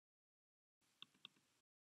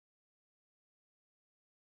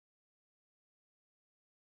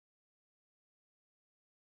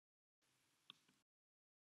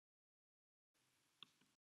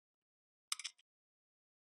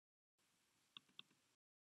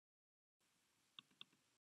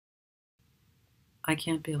I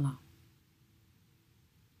can't be alone.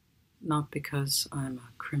 Not because I'm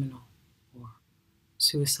a criminal or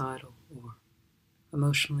suicidal or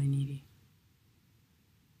emotionally needy.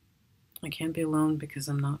 I can't be alone because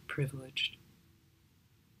I'm not privileged.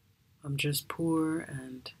 I'm just poor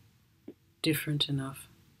and different enough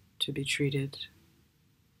to be treated,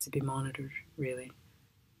 to be monitored, really,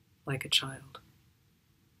 like a child.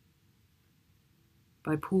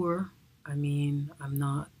 By poor, I mean I'm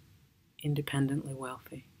not independently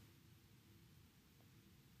wealthy.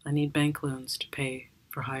 I need bank loans to pay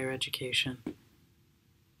for higher education.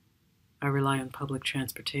 I rely on public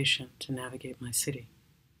transportation to navigate my city.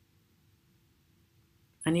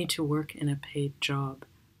 I need to work in a paid job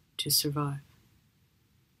to survive.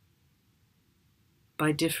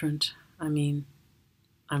 By different, I mean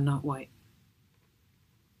I'm not white.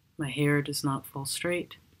 My hair does not fall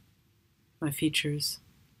straight. My features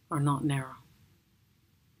are not narrow.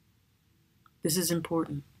 This is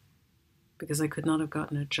important because I could not have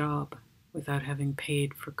gotten a job without having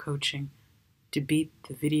paid for coaching to beat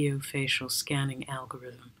the video facial scanning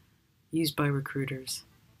algorithm used by recruiters.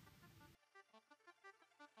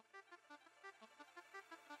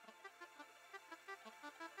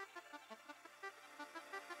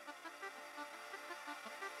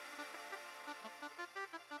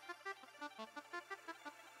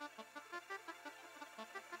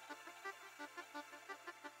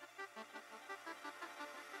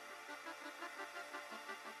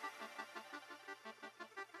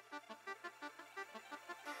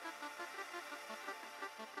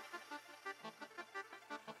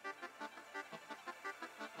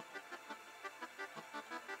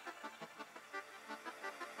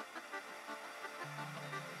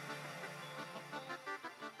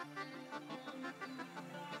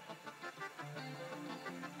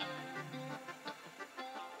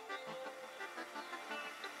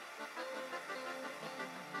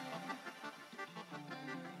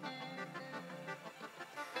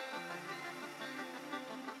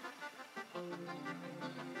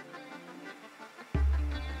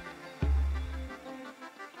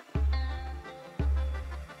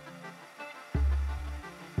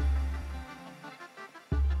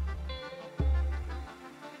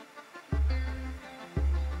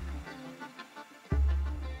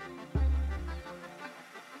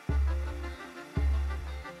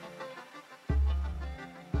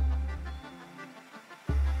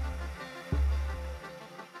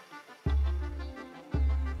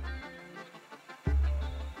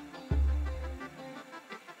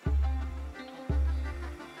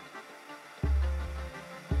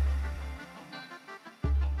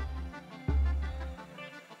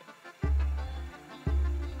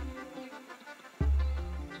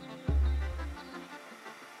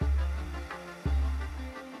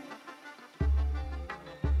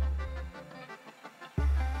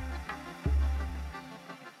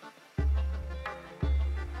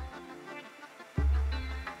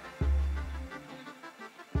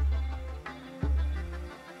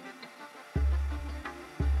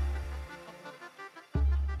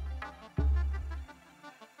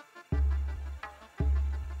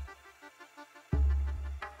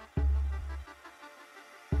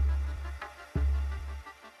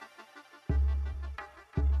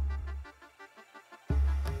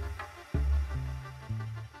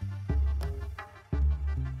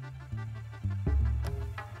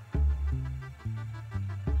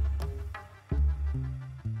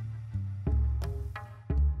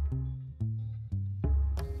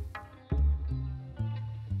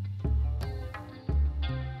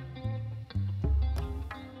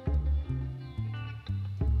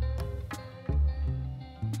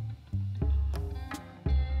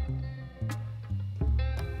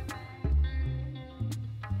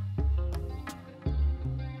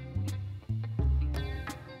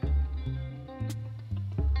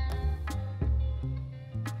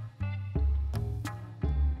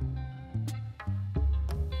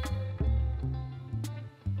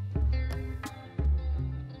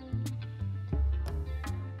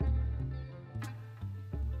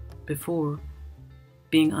 Before,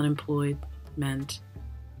 being unemployed meant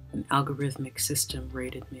an algorithmic system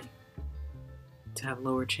rated me to have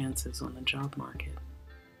lower chances on the job market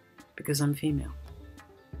because I'm female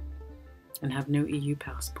and have no EU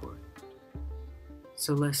passport,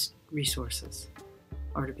 so less resources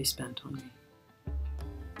are to be spent on me.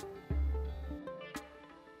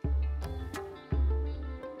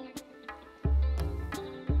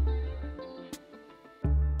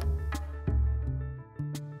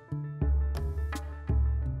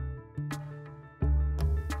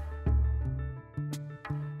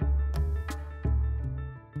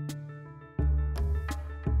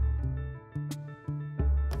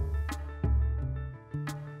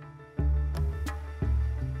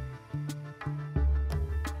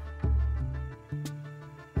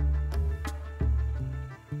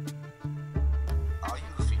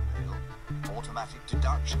 automatic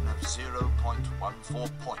deduction of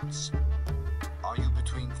 0.14 points. Are you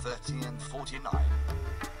between 30 and 49?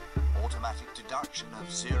 Automatic deduction of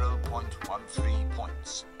 0.13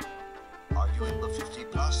 points. Are you in the 50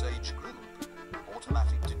 plus age group?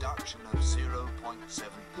 Automatic deduction of 0.7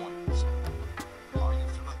 points. Are you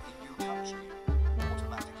from an EU country?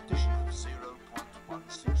 Automatic addition of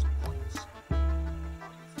 0.16 points. Are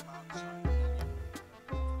you from outside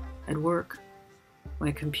the EU? At work,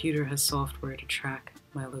 my computer has software to track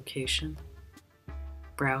my location,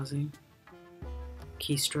 browsing,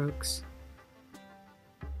 keystrokes.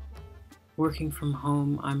 Working from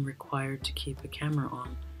home, I'm required to keep a camera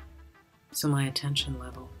on so my attention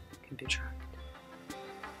level can be tracked.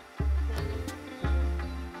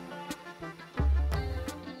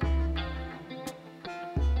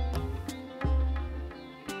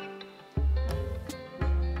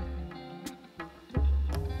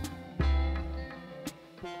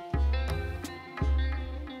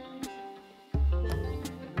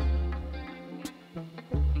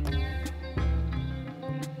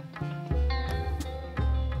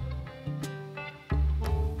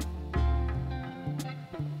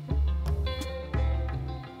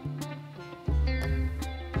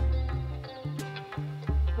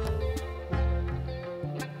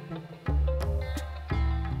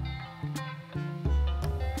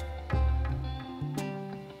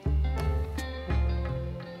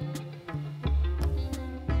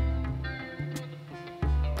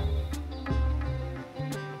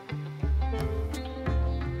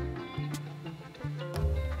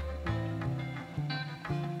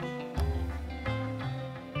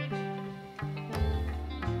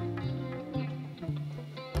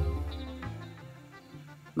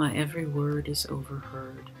 My every word is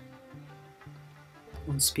overheard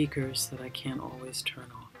on speakers that I can't always turn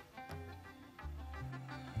off.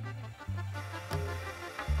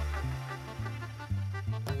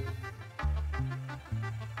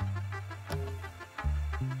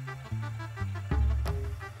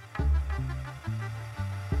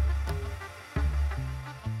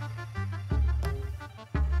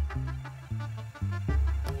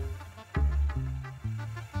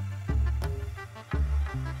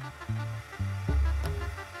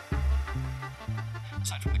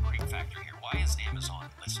 Aside from the creep factor here, why is Amazon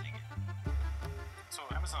listening in? So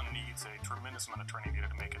Amazon needs a tremendous amount of training data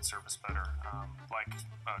to make its service better.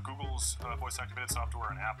 Google's voice-activated software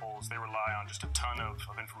and Apple's, they rely on just a ton of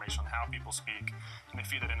information on how people speak, and they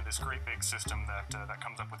feed that into this great big system that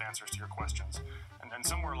comes up with answers to your questions. And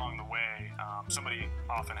somewhere along the way, somebody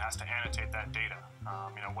often has to annotate that data.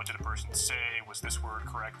 What did a person say? Was this word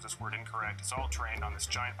correct? Was this word incorrect? It's all trained on this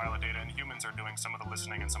giant pile of data, and humans are doing some of the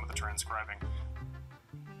listening and some of the transcribing.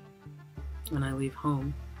 When I leave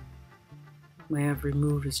home, my every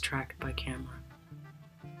move is tracked by camera.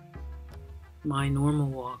 My normal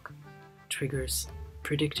walk triggers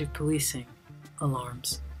predictive policing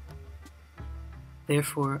alarms.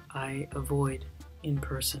 Therefore, I avoid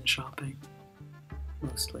in-person shopping,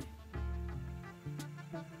 mostly.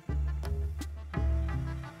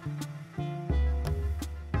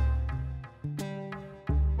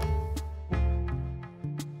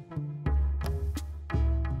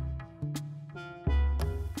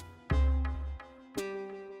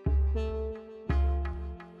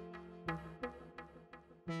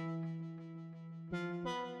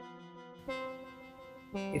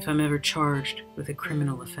 If I'm ever charged with a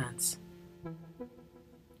criminal offense,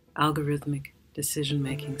 algorithmic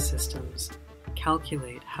decision-making systems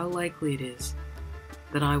calculate how likely it is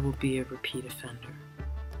that I will be a repeat offender,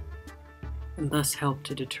 and thus help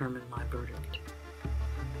to determine my verdict.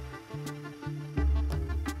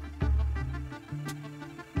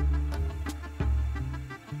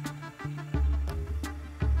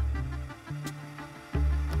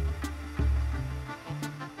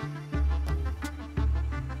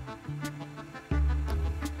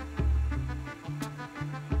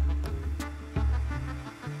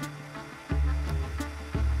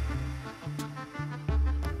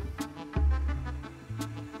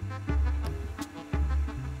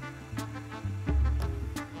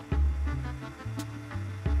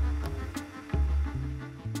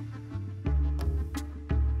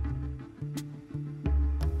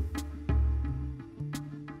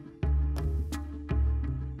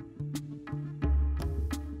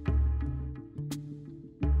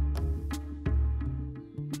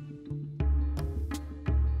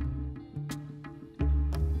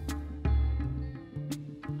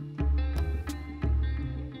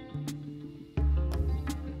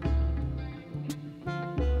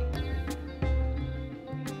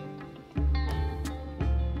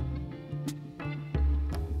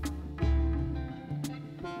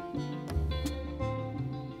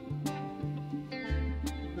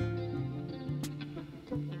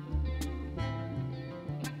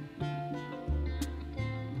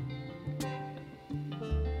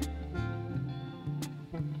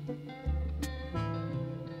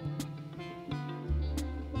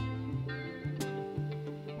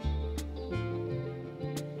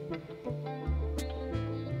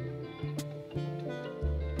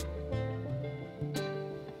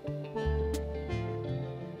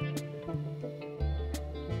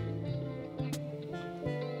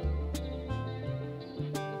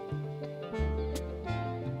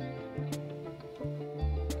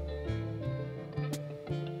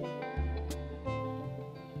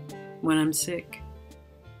 When I'm sick,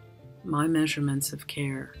 my measurements of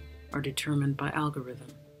care are determined by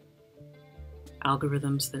algorithms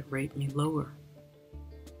that rate me lower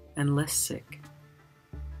and less sick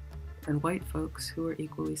than white folks who are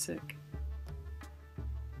equally sick.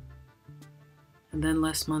 And then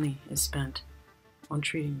less money is spent on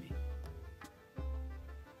treating me.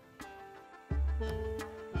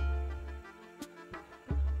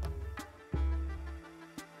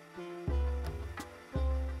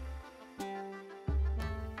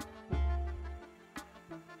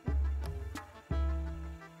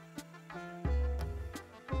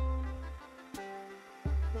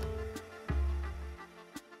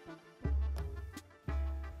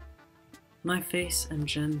 My face and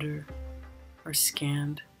gender are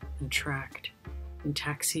scanned and tracked in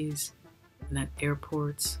taxis and at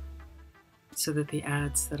airports so that the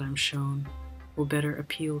ads that I'm shown will better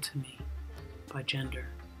appeal to me by gender.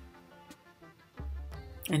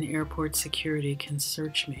 And airport security can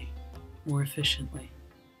search me more efficiently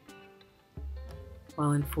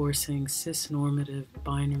while enforcing cis-normative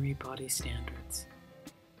binary body standards.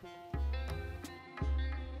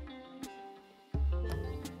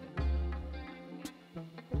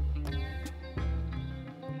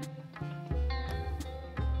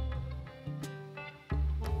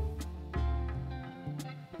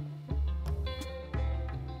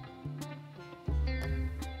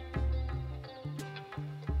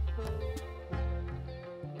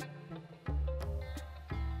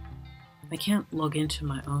 I can't log into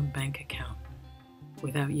my own bank account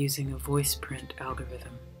without using a voice print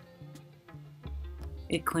algorithm.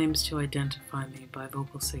 It claims to identify me by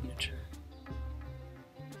vocal signature.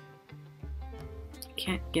 I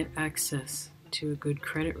can't get access to a good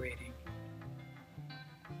credit rating,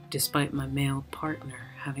 despite my male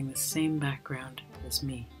partner having the same background as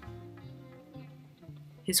me.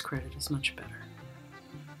 His credit is much better.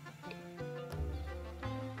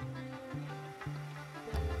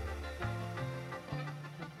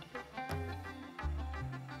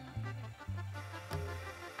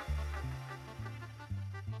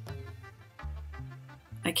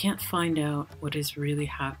 I can't find out what is really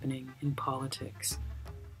happening in politics,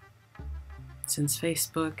 since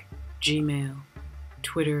Facebook, Gmail,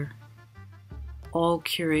 Twitter all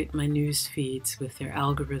curate my news feeds with their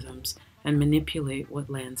algorithms and manipulate what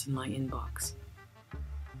lands in my inbox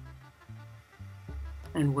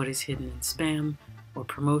and what is hidden in spam or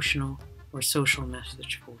promotional or social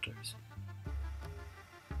message folders.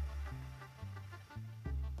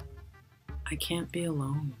 I can't be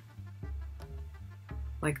alone.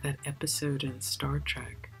 Like that episode in Star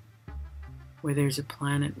Trek, where there's a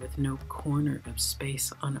planet with no corner of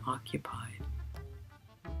space unoccupied.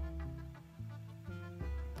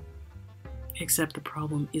 Except the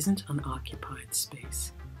problem isn't unoccupied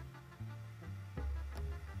space.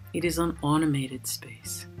 It is unautomated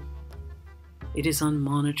space. It is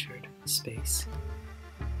unmonitored space.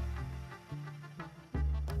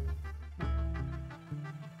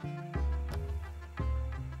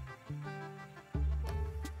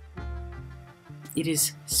 It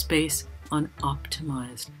is space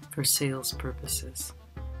unoptimized for sales purposes.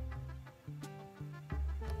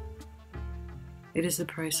 It is the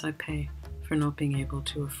price I pay for not being able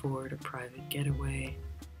to afford a private getaway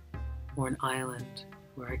or an island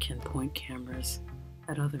where I can point cameras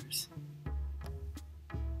at others.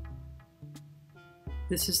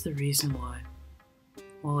 This is the reason why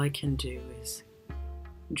all I can do is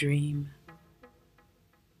dream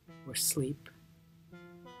or sleep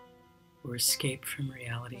or escape from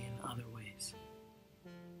reality in other ways.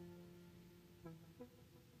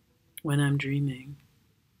 When I'm dreaming,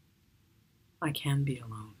 I can be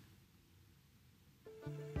alone.